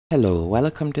Hello,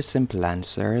 welcome to Simple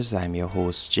Answers. I'm your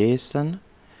host Jason.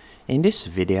 In this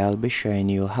video, I'll be showing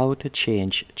you how to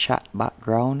change chat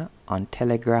background on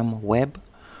Telegram web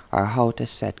or how to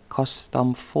set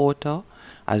custom photo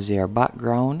as your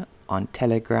background on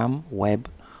Telegram web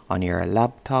on your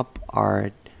laptop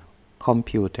or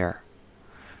computer.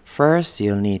 First,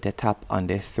 you'll need to tap on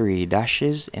the three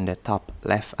dashes in the top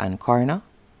left hand corner.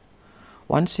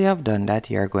 Once you have done that,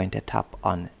 you're going to tap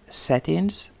on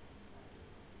Settings.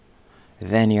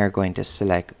 Then you're going to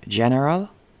select General,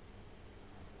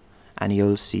 and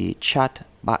you'll see Chat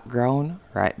Background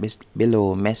right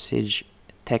below Message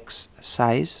Text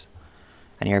Size,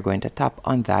 and you're going to tap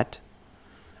on that.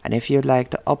 And if you'd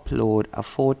like to upload a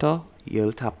photo,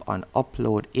 you'll tap on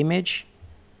Upload Image,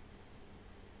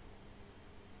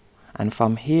 and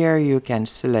from here you can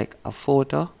select a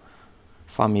photo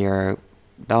from your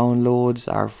downloads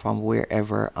or from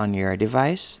wherever on your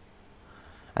device.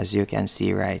 As you can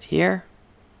see right here,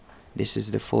 this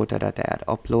is the photo that I had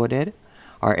uploaded.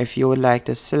 Or if you would like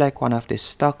to select one of the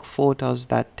stock photos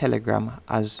that Telegram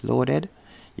has loaded,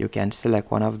 you can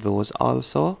select one of those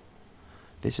also.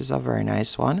 This is a very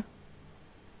nice one.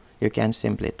 You can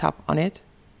simply tap on it,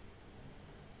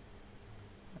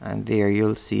 and there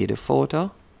you'll see the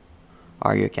photo.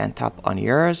 Or you can tap on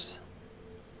yours,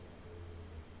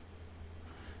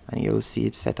 and you'll see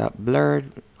it set up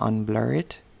blurred, unblur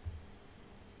it.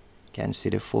 You can see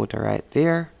the photo right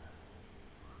there.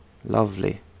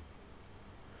 Lovely.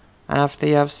 And after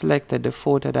you have selected the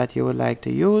photo that you would like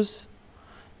to use,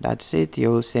 that's it.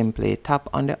 You'll simply tap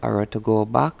on the arrow to go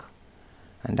back,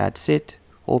 and that's it.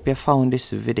 Hope you found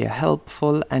this video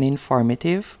helpful and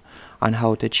informative on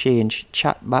how to change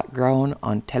chat background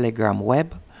on Telegram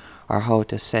web or how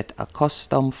to set a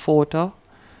custom photo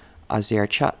as your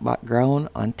chat background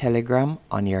on Telegram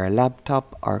on your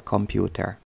laptop or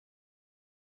computer.